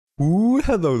Ooh,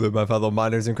 hello there, my fellow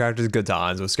miners and crafters. Good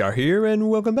times with Scar here,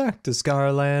 and welcome back to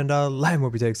Scarland, a land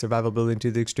where we take survival building to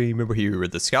the extreme. And we're here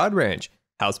at the Scott Ranch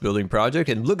house building project,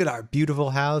 and look at our beautiful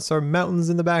house, our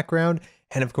mountains in the background,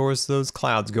 and of course those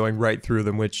clouds going right through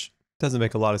them, which doesn't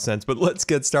make a lot of sense. But let's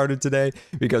get started today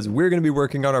because we're going to be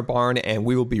working on our barn and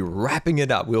we will be wrapping it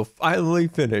up. We'll finally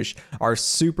finish our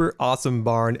super awesome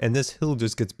barn, and this hill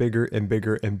just gets bigger and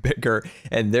bigger and bigger.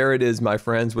 And there it is, my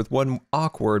friends, with one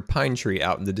awkward pine tree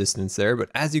out in the distance there. But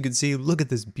as you can see, look at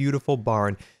this beautiful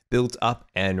barn built up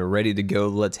and ready to go.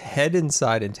 Let's head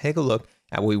inside and take a look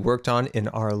at what we worked on in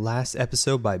our last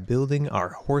episode by building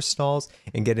our horse stalls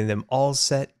and getting them all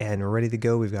set and ready to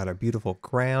go. We've got our beautiful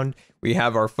ground. We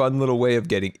have our fun little way of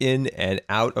getting in and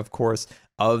out, of course,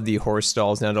 of the horse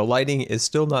stalls. Now, the lighting is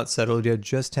still not settled yet,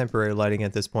 just temporary lighting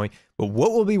at this point. But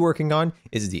what we'll be working on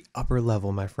is the upper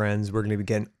level, my friends. We're going to be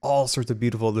getting all sorts of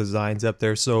beautiful designs up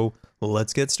there. So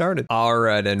let's get started. All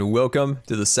right, and welcome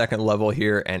to the second level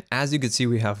here. And as you can see,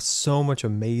 we have so much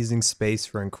amazing space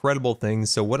for incredible things.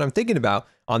 So what I'm thinking about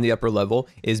on the upper level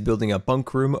is building a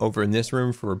bunk room over in this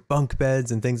room for bunk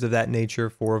beds and things of that nature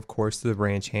for, of course, the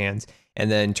ranch hands. And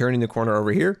then turning the corner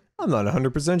over here, I'm not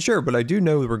 100% sure, but I do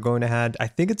know that we're going to have, I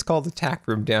think it's called the tack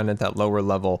room down at that lower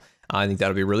level. I think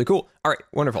that'll be really cool. All right,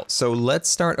 wonderful. So let's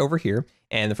start over here.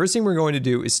 And the first thing we're going to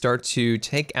do is start to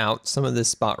take out some of this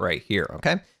spot right here,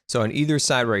 okay? So on either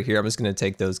side right here, I'm just going to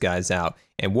take those guys out.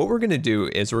 And what we're going to do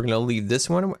is we're going to leave this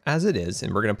one as it is,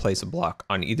 and we're going to place a block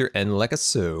on either end like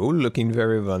so, looking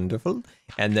very wonderful.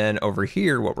 And then over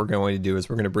here, what we're going to do is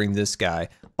we're going to bring this guy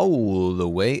all the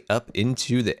way up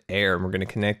into the air, and we're going to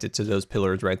connect it to those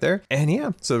pillars right there. And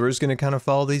yeah, so we're just going to kind of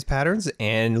follow these patterns,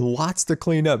 and lots to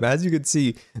clean up. As you can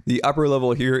see, the upper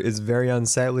level here is very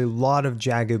unsightly, a lot of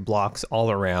jagged blocks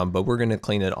all around, but we're going to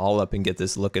clean it all up and get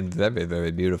this looking very,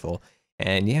 very beautiful.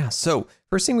 And yeah, so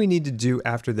first thing we need to do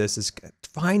after this is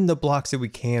find the blocks that we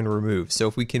can remove. So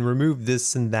if we can remove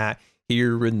this and that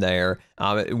here and there,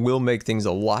 it will make things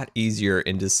a lot easier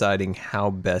in deciding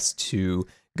how best to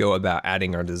go about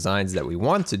adding our designs that we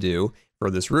want to do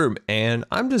for this room. And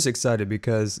I'm just excited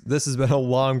because this has been a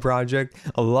long project,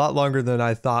 a lot longer than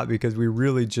I thought, because we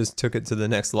really just took it to the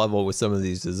next level with some of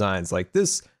these designs. Like,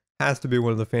 this has to be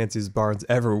one of the fanciest barns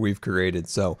ever we've created.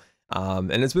 So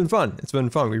and it's been fun. It's been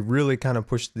fun. We really kind of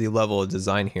pushed the level of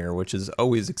design here, which is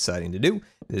always exciting to do.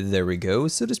 There we go.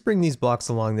 So just bring these blocks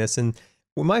along this. And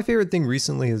well, my favorite thing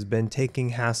recently has been taking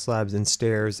half slabs and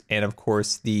stairs, and of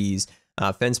course these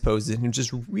fence posts, and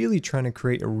just really trying to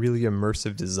create a really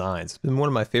immersive design. It's been one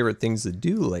of my favorite things to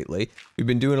do lately. We've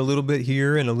been doing a little bit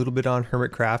here and a little bit on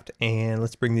Hermitcraft, and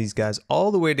let's bring these guys all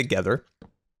the way together.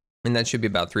 And that should be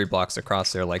about 3 blocks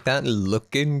across there like that.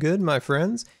 Looking good, my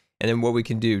friends. And then what we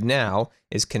can do now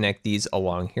is connect these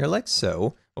along here like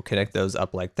so. We'll connect those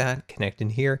up like that, connect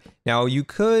in here. Now you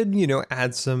could,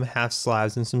 add some half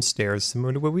slabs and some stairs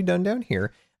similar to what we've done down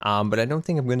here. But I don't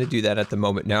think I'm going to do that at the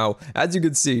moment. Now, as you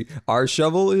can see, our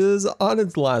shovel is on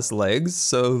its last legs.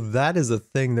 So that is a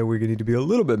thing that we're going to need to be a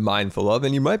little bit mindful of.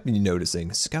 And you might be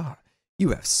noticing, Scar, you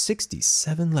have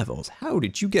 67 levels. How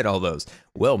did you get all those?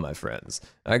 Well, my friends,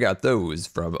 I got those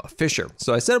from a fisher.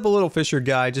 So I set up a little fisher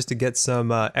guide just to get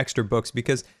some extra books,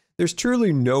 because there's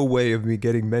truly no way of me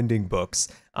getting mending books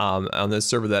on this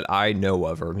server that I know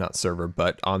of, or not server,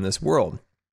 but on this world.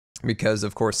 Because,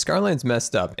 of course, Scarland's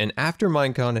messed up, and after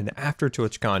Minecon and after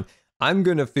TwitchCon, I'm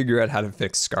going to figure out how to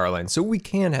fix Scarland so we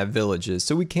can have villages,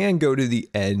 so we can go to the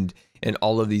end and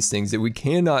all of these things that we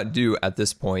cannot do at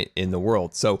this point in the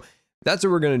world. So that's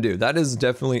what we're going to do. That is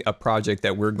definitely a project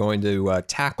that we're going to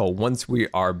tackle once we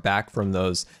are back from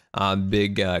those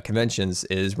big conventions.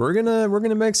 Is we're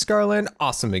gonna make Scarland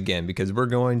awesome again, because we're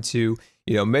going to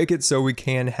make it so we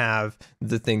can have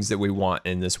the things that we want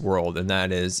in this world, and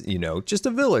that is just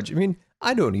a village. I mean,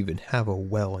 I don't even have a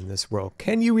well in this world.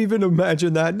 Can you even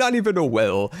imagine that? Not even a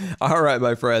well. All right,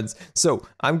 my friends. So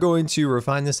I'm going to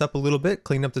refine this up a little bit,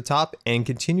 clean up the top, and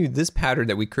continue this pattern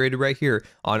that we created right here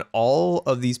on all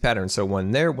of these patterns. So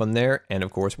one there, and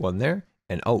of course one there.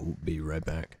 And I'll be right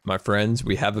back. My friends,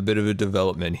 we have a bit of a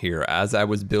development here. As I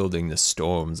was building, the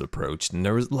storms approached, and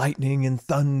there was lightning and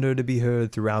thunder to be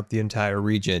heard throughout the entire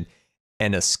region.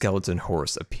 And a skeleton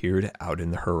horse appeared out in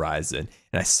the horizon,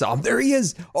 and I saw him. There he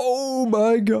is. Oh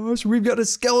my gosh, we've got a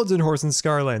skeleton horse in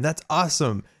Scarland. That's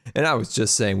awesome. And I was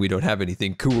just saying we don't have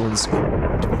anything cool in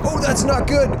Oh, that's not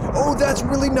good. Oh, that's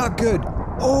really not good.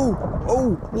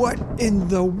 Oh, what in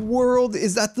the world?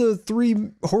 Is that the 3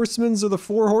 horsemen or the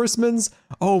 4 horsemen?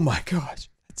 Oh my gosh,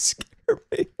 that scared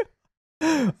me.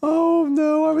 Oh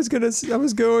no, I was going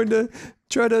to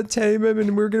try to tame him,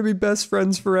 and we're gonna be best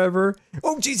friends forever.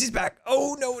 Oh jeez, he's back.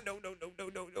 Oh no.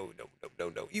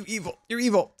 no. You evil. You're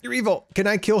evil. You're evil. Can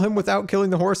I kill him without killing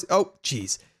the horse? Oh,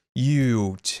 jeez.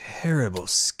 You terrible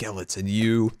skeleton.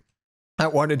 You. I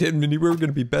wanted him and we were going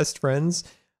to be best friends.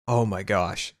 Oh my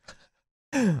gosh.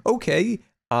 Okay.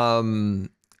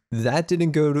 That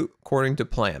didn't go according to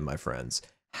plan, my friends.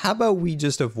 How about we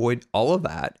just avoid all of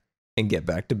that and get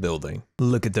back to building?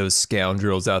 Look at those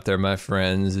scoundrels out there, my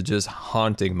friends, just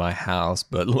haunting my house.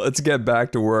 But let's get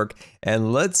back to work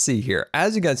and let's see here.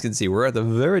 As you guys can see, we're at the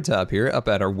very top here, up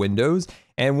at our windows.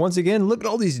 And once again, look at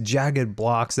all these jagged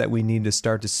blocks that we need to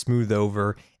start to smooth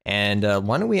over. And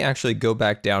why don't we actually go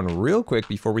back down real quick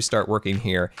before we start working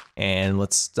here. And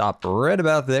let's stop right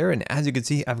about there. And as you can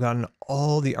see, I've gotten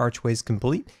all the archways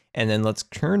complete. And then let's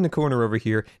turn the corner over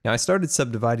here. Now I started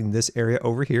subdividing this area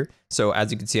over here. So as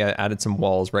you can see, I added some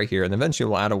walls right here, and eventually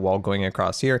we'll add a wall going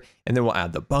across here. And then we'll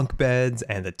add the bunk beds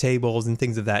and the tables and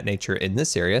things of that nature in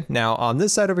this area. Now on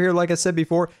this side over here, like I said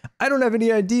before, I don't have any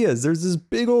ideas. There's this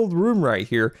big old room right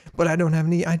here, but I don't have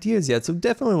any ideas yet. So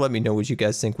definitely let me know what you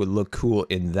guys think would look cool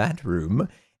in that room.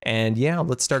 And yeah,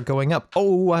 let's start going up.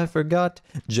 Oh, I forgot.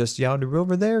 Just yonder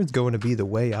over there is going to be the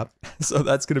way up. So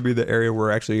that's going to be the area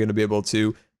we're actually going to be able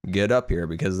to get up here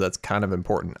because that's kind of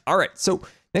important. All right, so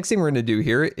next thing we're going to do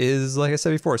here is, like I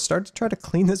said before, start to try to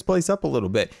clean this place up a little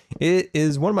bit. It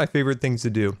is one of my favorite things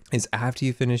to do is after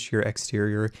you finish your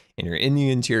exterior and you're in the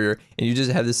interior and you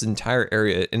just have this entire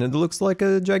area and it looks like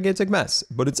a gigantic mess,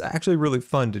 but it's actually really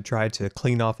fun to try to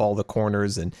clean off all the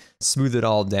corners and smooth it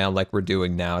all down like we're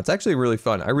doing now. It's actually really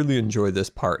fun. I really enjoy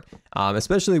this part,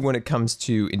 especially when it comes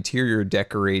to interior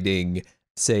decorating,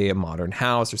 say a modern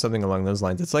house or something along those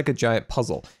lines. It's like a giant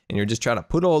puzzle and you're just trying to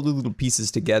put all the little pieces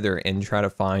together and try to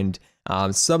find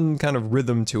some kind of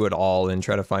rhythm to it all and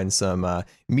try to find some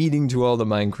meaning to all the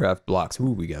Minecraft blocks.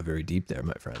 Ooh, we got very deep there,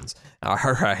 my friends. All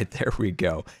right, there we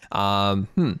go. I'm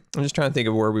just trying to think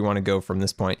of where we want to go from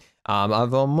this point.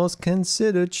 I've almost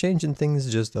considered changing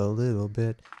things just a little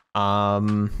bit.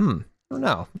 I don't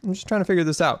know. I'm just trying to figure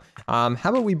this out. How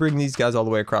about we bring these guys all the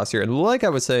way across here? And like I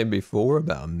was saying before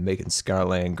about making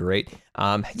Scarland great,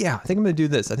 yeah, I think I'm gonna do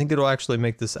this. I think it'll actually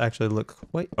make this actually look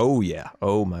quite. Oh yeah.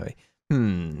 Oh my.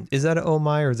 Is that an oh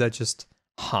my or is that just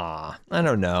I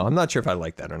don't know. I'm not sure if I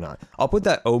like that or not. I'll put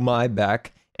that oh my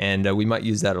back, and we might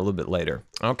use that a little bit later.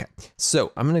 Okay.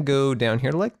 So I'm gonna go down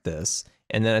here like this.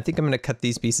 And then I think I'm going to cut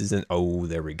these pieces in. Oh,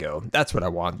 there we go. That's what I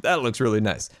want. That looks really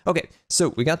nice. Okay,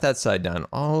 so we got that side done.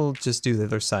 I'll just do the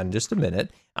other side in just a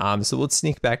minute. So let's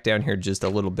sneak back down here just a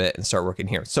little bit and start working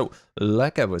here. So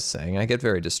like I was saying, I get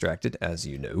very distracted, as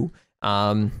you know.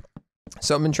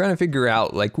 So I've been trying to figure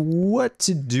out like what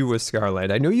to do with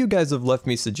Scarland. I know you guys have left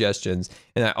me suggestions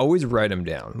and I always write them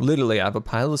down. Literally, I have a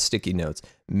pile of sticky notes,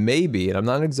 maybe, and I'm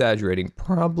not exaggerating,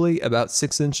 probably about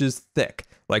 6 inches thick.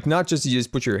 Like not just you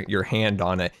just put your hand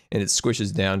on it and it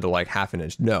squishes down to like half an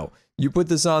inch. No, you put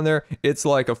this on there, it's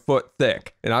like a foot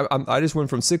thick. And I just went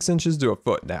from 6 inches to a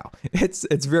foot now.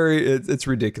 It's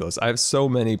ridiculous. I have so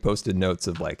many posted notes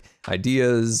of like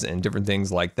ideas and different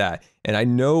things like that. And I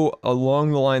know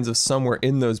along the lines of somewhere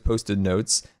in those posted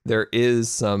notes, there is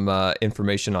some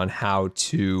information on how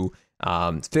to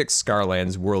fix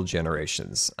Scarland's world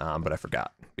generations, but I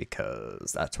forgot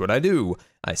because that's what I do.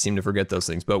 I seem to forget those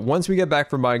things. But once we get back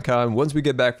from Minecon, once we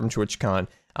get back from TwitchCon,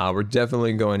 we're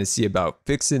definitely going to see about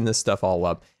fixing this stuff all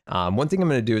up. One thing I'm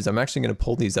going to do is I'm actually going to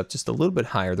pull these up just a little bit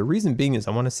higher. The reason being is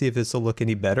I want to see if this will look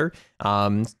any better.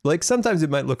 Like sometimes it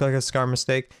might look like a scar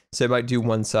mistake. So I might do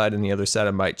one side and the other side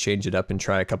I might change it up and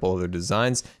try a couple other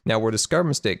designs. Now where the scar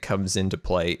mistake comes into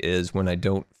play is when I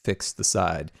don't fix the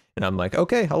side. And I'm like,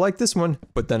 okay, I like this one,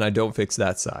 but then I don't fix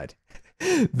that side.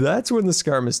 That's when the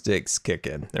scar mistakes kick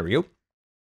in. There we go.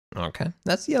 Okay,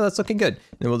 that's looking good.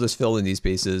 Then we'll just fill in these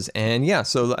pieces. And yeah,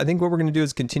 so I think what we're gonna do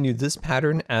is continue this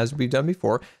pattern as we've done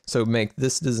before. So make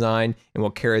this design and we'll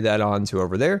carry that on to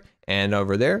over there, and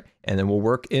then we'll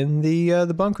work in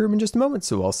the bunk room in just a moment.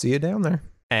 So I'll see you down there.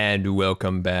 And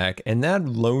welcome back. And that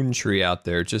lone tree out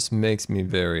there just makes me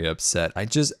very upset. I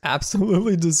just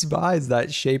absolutely despise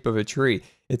that shape of a tree.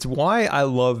 It's why I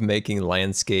love making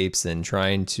landscapes and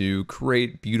trying to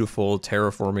create beautiful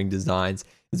terraforming designs.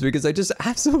 It's because I just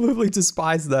absolutely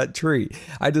despise that tree.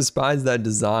 I despise that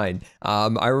design. I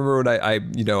remember when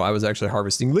I was actually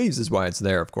harvesting leaves is why it's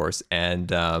there, of course.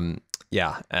 And I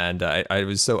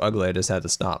was so ugly I just had to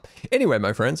stop. Anyway,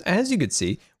 my friends, as you can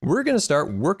see, we're gonna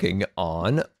start working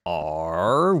on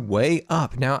our way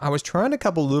up. Now, I was trying a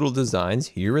couple little designs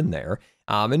here and there,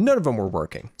 and none of them were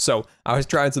working. So I was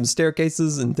trying some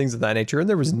staircases and things of that nature, and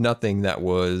there was nothing that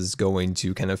was going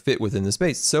to kind of fit within the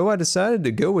space. So I decided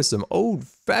to go with some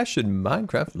old-fashioned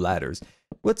Minecraft ladders.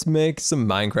 let's make some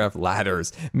Minecraft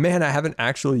ladders. Man, I haven't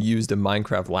actually used a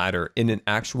Minecraft ladder in an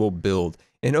actual build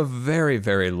in a very,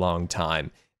 very long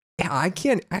time. I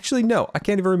can't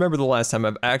even remember the last time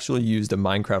I've actually used a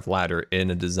Minecraft ladder in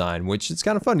a design, which it's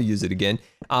kind of fun to use it again.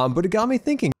 But it got me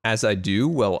thinking, as I do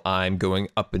while I'm going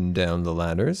up and down the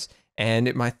ladders.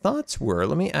 And my thoughts were,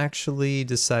 let me actually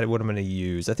decide what I'm going to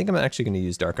use. I think I'm actually going to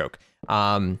use dark oak.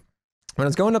 When I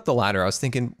was going up the ladder, I was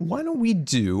thinking, why don't we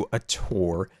do a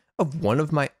tour of one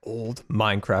of my old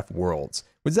Minecraft worlds?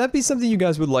 Would that be something you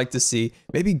guys would like to see?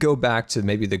 Maybe go back to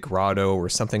maybe the grotto or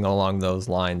something along those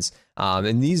lines.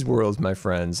 And these worlds, my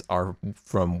friends, are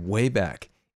from way back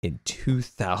in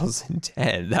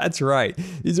 2010. That's right.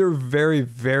 These are very,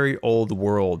 very old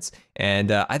worlds.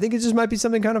 And I think it just might be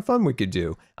something kind of fun we could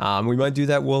do. We might do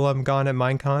that while I'm gone at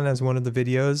Minecon as one of the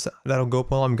videos that'll go up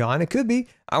while I'm gone. It could be.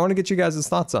 I want to get you guys'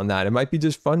 thoughts on that. It might be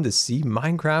just fun to see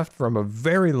Minecraft from a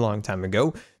very long time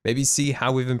ago. Maybe see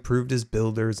how we've improved as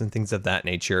builders and things of that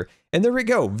nature. And there we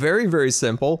go. Very, very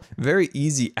simple. Very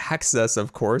easy access,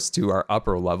 of course, to our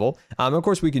upper level. Of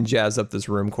course, we can jazz up this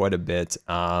room quite a bit.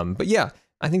 But yeah,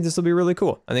 I think this will be really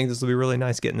cool. I think this will be really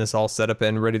nice getting this all set up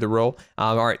and ready to roll.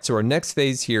 All right, so our next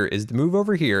phase here is to move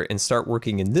over here and start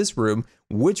working in this room,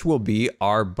 which will be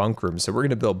our bunk room. So we're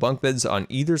gonna build bunk beds on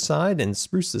either side and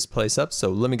spruce this place up. So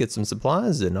let me get some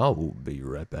supplies and I'll be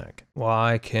right back.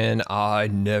 Why can I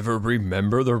never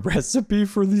remember the recipe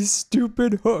for these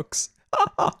stupid hooks?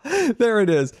 There it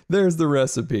is. There's the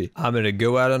recipe. I'm going to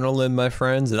go out on a limb, my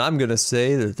friends, and I'm going to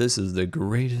say that this is the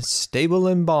greatest stable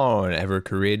and barn ever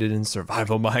created in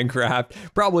survival Minecraft.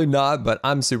 Probably not, but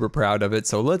I'm super proud of it.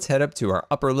 So let's head up to our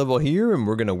upper level here, and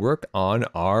we're going to work on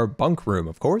our bunk room,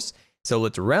 of course. So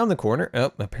let's round the corner.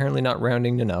 Oh, apparently not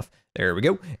rounding enough. There we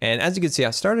go. And as you can see,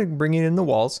 I started bringing in the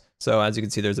walls. So as you can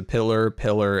see, there's a pillar,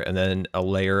 and then a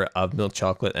layer of milk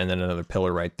chocolate, and then another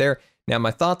pillar right there. Now,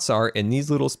 my thoughts are, in these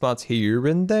little spots here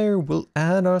and there, we'll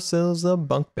add ourselves a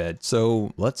bunk bed.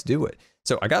 So let's do it.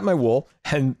 So I got my wool,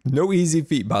 and no easy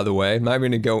feat, by the way. I'm not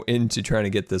going to go into trying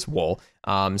to get this wool.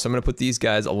 So I'm going to put these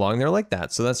guys along there like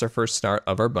that. So that's our first start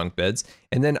of our bunk beds.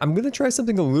 And then I'm going to try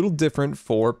something a little different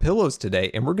for pillows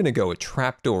today, and we're going to go with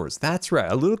trapdoors. That's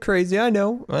right. A little crazy. I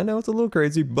know it's a little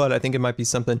crazy, but I think it might be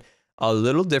something a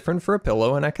little different for a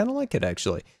pillow, and I kind of like it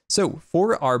actually. So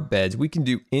for our beds, we can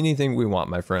do anything we want,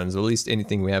 my friends, or at least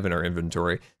anything we have in our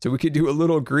inventory. So we could do a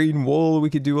little green wool, we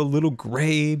could do a little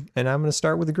gray, and I'm gonna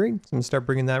start with the green. So I'm gonna start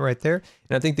bringing that right there.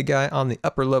 And I think the guy on the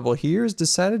upper level here has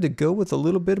decided to go with a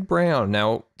little bit of brown.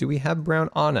 Now, do we have brown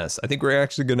on us? I think we're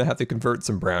actually gonna have to convert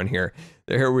some brown here.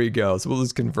 There we go. So we'll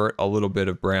just convert a little bit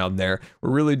of brown there.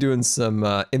 We're really doing some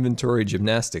inventory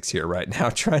gymnastics here right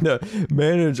now, trying to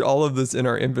manage all of this in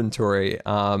our inventory.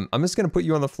 I'm just gonna put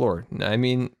you on the floor. I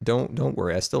mean, don't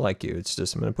worry, I still like you. It's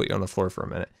just I'm gonna put you on the floor for a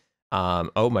minute.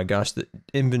 Oh my gosh, the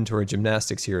inventory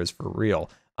gymnastics here is for real.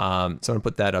 So I'm gonna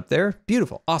put that up there.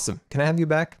 Beautiful, awesome. Can I have you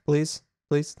back, please?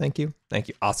 Please, thank you. Thank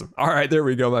you, awesome. All right, there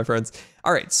we go, my friends.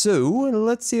 All right, so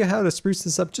let's see how to spruce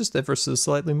this up just ever so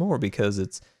slightly more because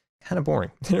it's kind of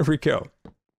boring. There we go.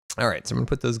 All right, so I'm gonna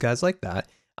put those guys like that.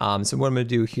 So what I'm gonna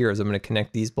do here is I'm gonna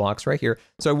connect these blocks right here.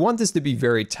 So I want this to be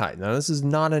very tight. Now this is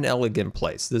not an elegant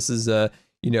place. This is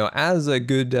you know, as a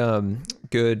good,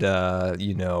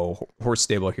 you know, horse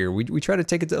stable here, we try to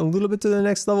take it a little bit to the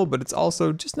next level, but it's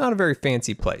also just not a very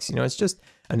fancy place. You know, it's just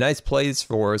a nice place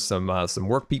for some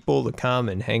work people to come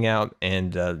and hang out,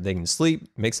 and they can sleep,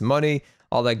 make some money,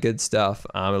 all that good stuff.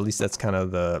 At least that's kind of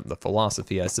the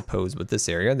philosophy, I suppose, with this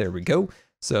area. There we go.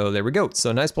 So there we go.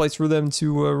 So nice place for them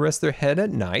to rest their head at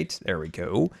night. There we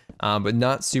go. But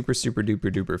not super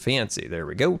duper fancy. There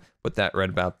we go. Put that right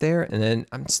about there. And then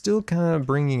I'm still kind of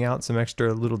bringing out some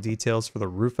extra little details for the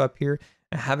roof up here.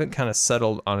 I haven't kind of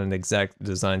settled on an exact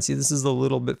design. See, this is a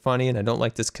little bit funny, and I don't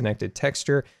like this connected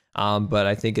texture. But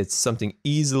I think it's something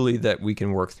easily that we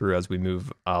can work through as we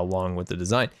move along with the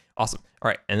design. Awesome. All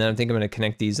right, and then I think I'm going to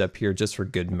connect these up here just for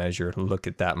good measure. Look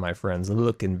at that, my friends.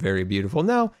 Looking very beautiful.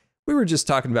 Now, we were just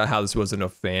talking about how this wasn't a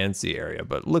fancy area,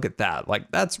 but look at that.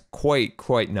 Like, that's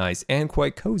quite nice and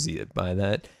quite cozy by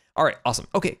that. All right, awesome.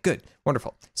 Okay, good,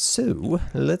 wonderful. So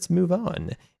let's move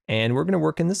on. And we're gonna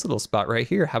work in this little spot right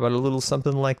here. How about a little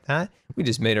something like that? We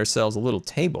just made ourselves a little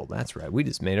table. That's right, we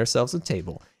just made ourselves a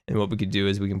table. And what we could do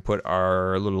is we can put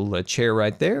our little chair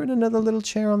right there and another little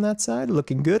chair on that side.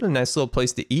 Looking good, a nice little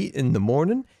place to eat in the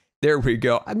morning. There we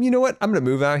go. You know what? I'm going to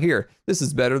move out here. This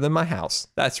is better than my house.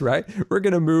 That's right. We're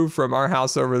going to move from our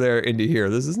house over there into here.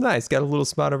 This is nice. Got a little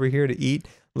spot over here to eat.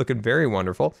 Looking very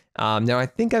wonderful. Now, I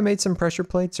think I made some pressure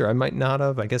plates, or I might not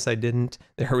have. I guess I didn't.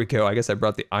 There we go. I guess I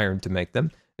brought the iron to make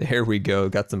them. There we go.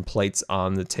 Got some plates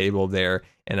on the table there.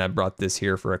 And I brought this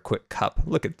here for a quick cup.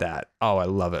 Look at that. Oh, I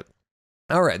love it.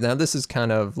 All right, now this is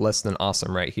kind of less than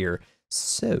awesome right here.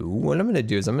 So what I'm gonna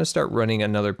do is I'm gonna start running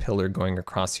another pillar going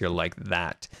across here like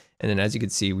that. And then as you can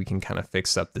see, we can kind of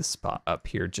fix up this spot up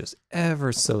here just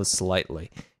ever so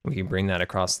slightly. We can bring that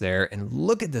across there and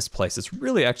look at this place. It's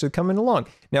really actually coming along.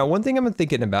 Now, one thing I'm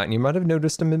thinking about, and you might have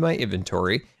noticed them in my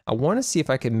inventory, I want to see if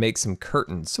I can make some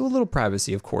curtains. So a little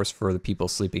privacy, of course, for the people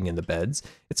sleeping in the beds.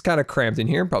 It's kind of cramped in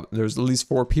here. Probably there's at least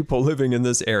 4 people living in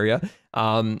this area.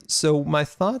 So my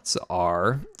thoughts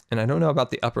are, and I don't know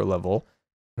about the upper level,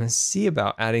 I'm gonna see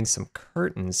about adding some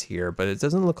curtains here, but it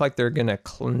doesn't look like they're gonna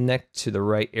connect to the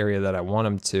right area that I want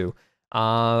them to.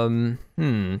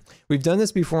 We've done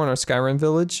this before in our Skyrim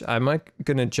village. I'm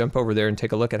gonna jump over there and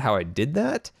take a look at how I did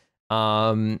that.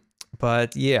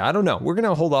 But yeah, I don't know. We're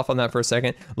gonna hold off on that for a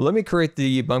second. Let me create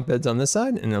the bunk beds on this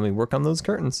side and let me work on those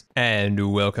curtains.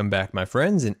 And welcome back, my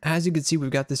friends. And as you can see,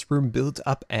 we've got this room built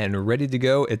up and ready to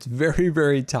go. It's very,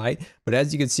 very tight. But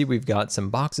as you can see, we've got some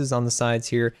boxes on the sides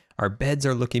here. Our beds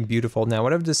are looking beautiful. Now,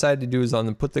 what I've decided to do is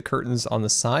put the curtains on the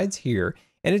sides here.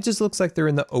 And it just looks like they're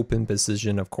in the open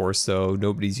position, of course, so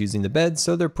nobody's using the bed,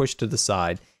 so they're pushed to the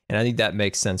side. And I think that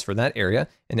makes sense for that area.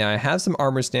 And now I have some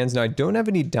armor stands. Now I don't have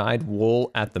any dyed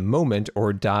wool at the moment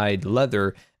or dyed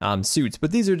leather suits,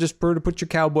 but these are just to put your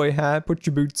cowboy hat, put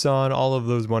your boots on, all of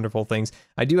those wonderful things.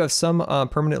 I do have some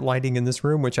permanent lighting in this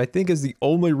room, which I think is the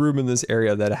only room in this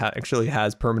area that actually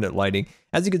has permanent lighting.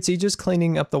 As you can see, just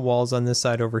cleaning up the walls on this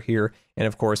side over here. And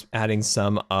of course, adding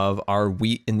some of our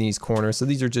wheat in these corners. So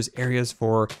these are just areas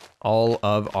for all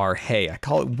of our hay. I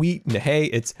call it wheat and hay.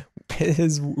 It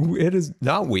is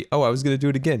not wheat. Oh, I was going to do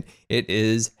it again. It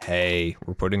is hay.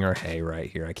 We're putting our hay right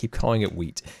here. I keep calling it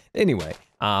wheat. Anyway,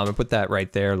 I'm going to put that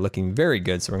right there, looking very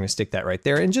good. So we're going to stick that right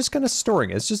there and just kind of storing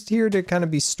it. It's just here to kind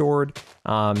of be stored.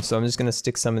 So I'm just going to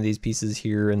stick some of these pieces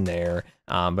here and there.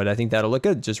 But I think that'll look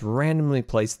good. Just randomly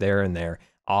placed there and there.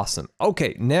 Awesome.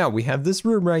 Okay, now we have this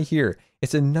room right here.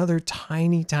 It's another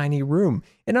tiny, tiny room,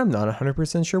 and I'm not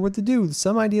 100% sure what to do.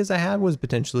 Some ideas I had was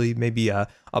potentially maybe a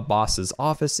boss's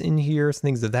office in here,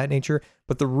 things of that nature,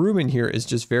 but the room in here is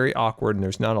just very awkward and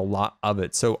there's not a lot of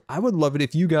it. So I would love it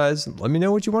if you guys let me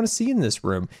know what you want to see in this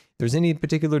room. If there's any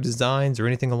particular designs or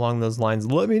anything along those lines,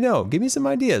 let me know. Give me some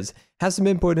ideas. Have some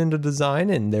input into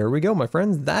design, and there we go, my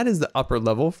friends. That is the upper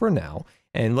level for now.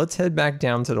 And let's head back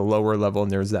down to the lower level,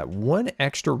 and there's that one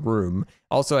extra room.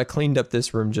 Also, I cleaned up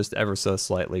this room just ever so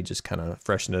slightly, just kind of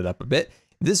freshened it up a bit.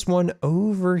 This one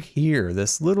over here,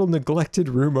 this little neglected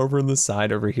room over on the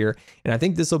side over here. And I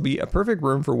think this will be a perfect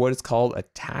room for what is called a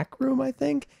tack room, I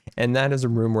think. And that is a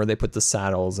room where they put the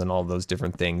saddles and all those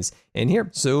different things in here.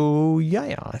 So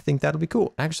yeah, I think that'll be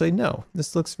cool. Actually, no,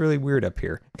 this looks really weird up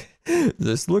here.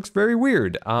 This looks very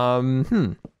weird.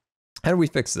 How do we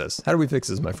fix this? How do we fix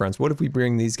this, my friends? What if we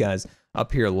bring these guys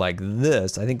up here like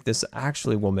this? I think this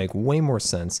actually will make way more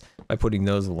sense by putting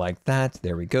those like that.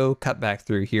 There we go. Cut back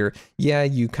through here. Yeah,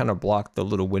 you kind of block the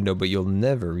little window, but you'll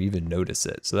never even notice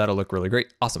it. So that'll look really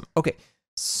great. Awesome. Okay,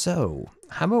 so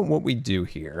how about what we do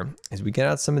here is we get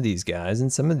out some of these guys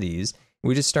and some of these.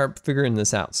 We just start figuring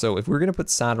this out. So if we're going to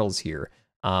put saddles here,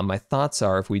 my thoughts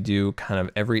are if we do kind of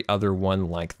every other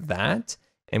one like that,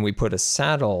 and we put a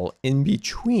saddle in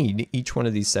between each one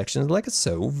of these sections like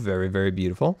so. Very, very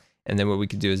beautiful. And then what we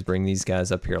could do is bring these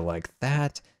guys up here like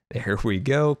that. There we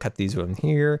go. Cut these one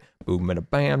here. Boom and a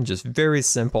bam. Just very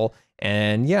simple.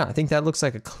 And yeah, I think that looks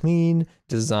like a clean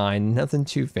design. Nothing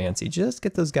too fancy. Just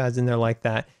get those guys in there like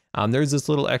that. There's this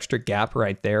little extra gap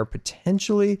right there.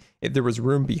 Potentially, if there was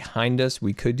room behind us,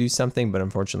 we could do something, but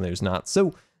unfortunately there's not.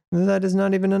 So that is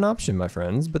not even an option, my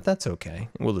friends, but that's okay.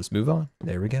 We'll just move on.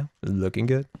 There we go. Looking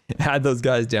good. Add those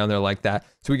guys down there like that.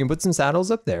 So we can put some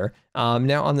saddles up there.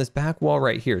 Now on this back wall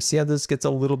right here, see how this gets a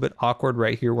little bit awkward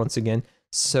right here once again?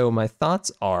 So my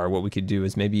thoughts are what we could do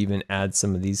is maybe even add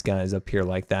some of these guys up here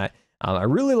like that. I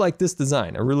really like this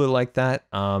design. I really like that.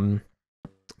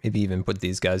 Maybe even put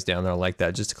these guys down there like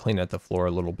that just to clean out the floor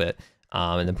a little bit.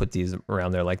 And then put these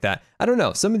around there like that. I don't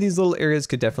know. Some of these little areas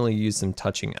could definitely use some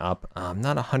touching up. I'm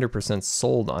not 100%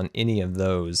 sold on any of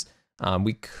those.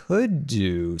 We could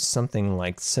do something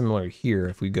like similar here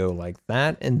if we go like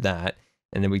that, and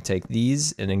then we take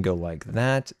these and then go like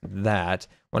that.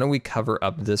 Why don't we cover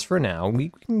up this for now? We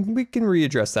can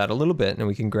readdress that a little bit, and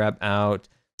we can grab out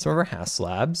some of our half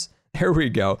slabs. There we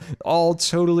go. All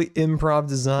totally improv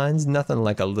designs. Nothing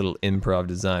like a little improv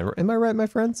design. Am I right, my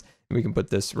friends? We can put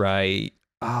this right.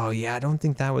 Oh yeah, I don't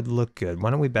think that would look good.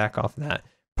 Why don't we back off that?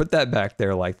 put that back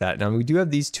there like that. Now we do have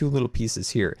these two little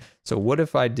pieces here. So what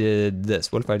if I did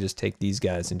this? What if I just take these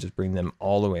guys and just bring them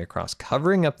all the way across,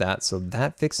 covering up that, so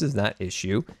that fixes that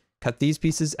issue. Cut these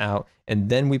pieces out, and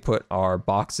then we put our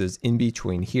boxes in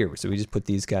between here. So we just put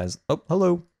these guys, oh,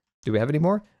 hello. Do we have any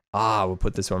more? Ah, we'll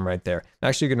put this one right there. I'm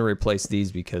actually gonna replace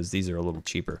these because these are a little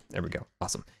cheaper. There we go,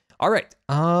 awesome. All right,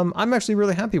 I'm actually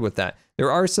really happy with that.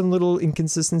 There are some little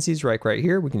inconsistencies right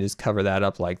here. We can just cover that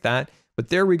up like that. But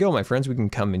there we go, my friends. We can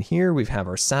come in here. We have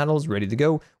our saddles ready to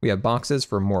go. We have boxes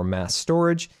for more mass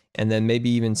storage, and then maybe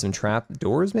even some trap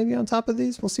doors maybe on top of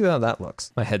these. We'll see how that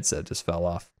looks. My headset just fell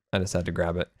off. I just had to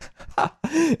grab it.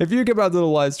 If you come out to the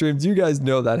live streams, you guys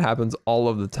know that happens all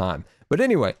of the time. But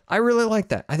anyway, I really like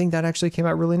that. I think that actually came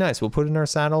out really nice. We'll put in our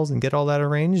saddles and get all that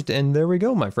arranged. And there we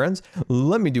go, my friends.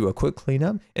 Let me do a quick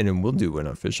cleanup and then we'll do an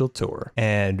official tour.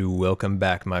 And welcome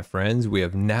back, my friends. We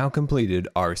have now completed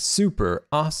our super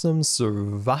awesome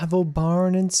survival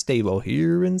barn and stable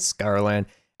here in Scarland.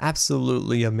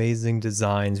 Absolutely amazing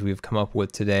designs we've come up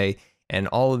with today. And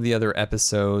all of the other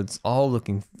episodes, all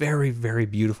looking very, very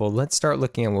beautiful. Let's start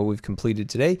looking at what we've completed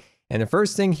today. And the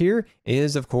first thing here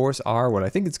is, of course, our, what I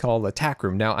think it's called, attack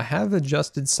room. Now, I have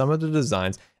adjusted some of the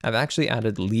designs. I've actually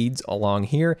added leads along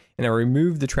here, and I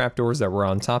removed the trapdoors that were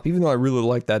on top. Even though I really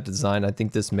like that design, I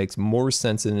think this makes more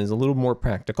sense and is a little more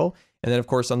practical. And then, of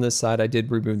course, on this side, I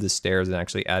did remove the stairs and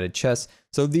actually added chests.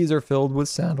 So these are filled with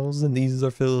saddles, and these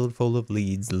are filled full of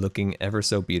leads, looking ever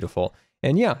so beautiful.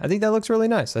 And yeah, I think that looks really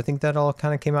nice. I think that all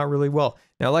kind of came out really well.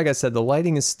 Now, like I said, the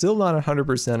lighting is still not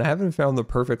 100%. I haven't found the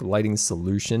perfect lighting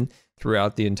solution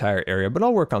throughout the entire area, but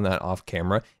I'll work on that off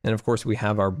camera. And of course, we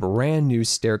have our brand new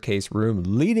staircase room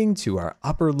leading to our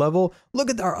upper level.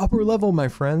 Look at our upper level, my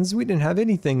friends. We didn't have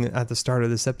anything at the start of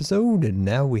this episode, and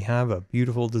now we have a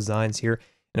beautiful designs here.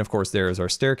 And of course, there is our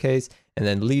staircase. And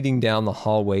then leading down the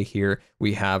hallway here,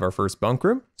 we have our first bunk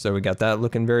room. So we got that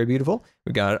looking very beautiful.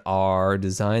 We got our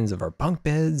designs of our bunk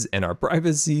beds and our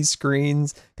privacy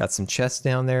screens. Got some chests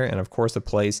down there. And of course, a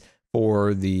place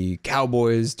for the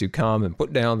cowboys to come and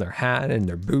put down their hat and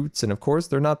their boots. And of course,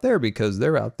 they're not there because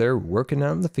they're out there working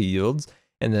out in the fields.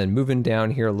 And then moving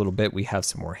down here a little bit, we have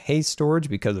some more hay storage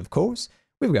because, of course,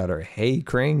 we've got our hay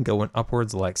crane going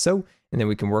upwards like so. And then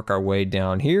we can work our way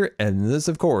down here. And this,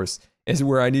 of course, is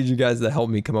where I need you guys to help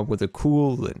me come up with a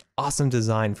cool and awesome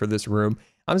design for this room.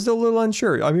 I'm still a little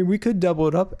unsure. I mean, we could double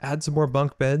it up, add some more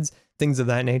bunk beds, things of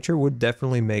that nature would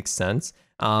definitely make sense.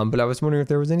 But I was wondering if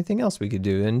there was anything else we could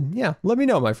do. And yeah, let me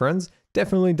know, my friends.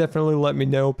 Definitely let me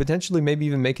know. Potentially maybe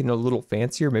even making it a little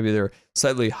fancier. Maybe there are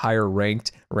slightly higher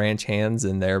ranked ranch hands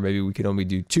in there. Maybe we could only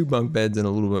do 2 bunk beds and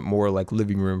a little bit more like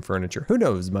living room furniture. Who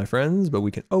knows, my friends? But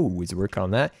we can always work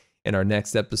on that in our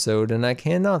next episode. And I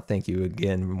cannot thank you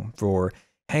again for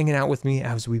hanging out with me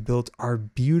as we built our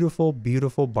beautiful,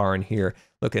 beautiful barn here.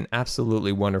 Looking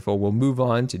absolutely wonderful. We'll move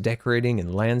on to decorating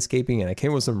and landscaping. And I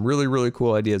came with some really, really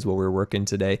cool ideas while we were working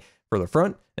today for the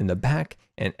front and the back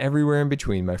and everywhere in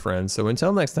between, my friends. So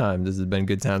until next time, this has been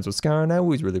Good Times with Scar, and I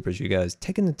always really appreciate you guys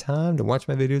taking the time to watch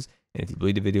my videos. And if you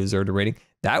believe the video deserved a rating,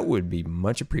 that would be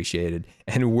much appreciated.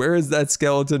 And where is that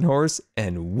skeleton horse?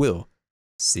 And we'll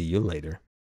see you later.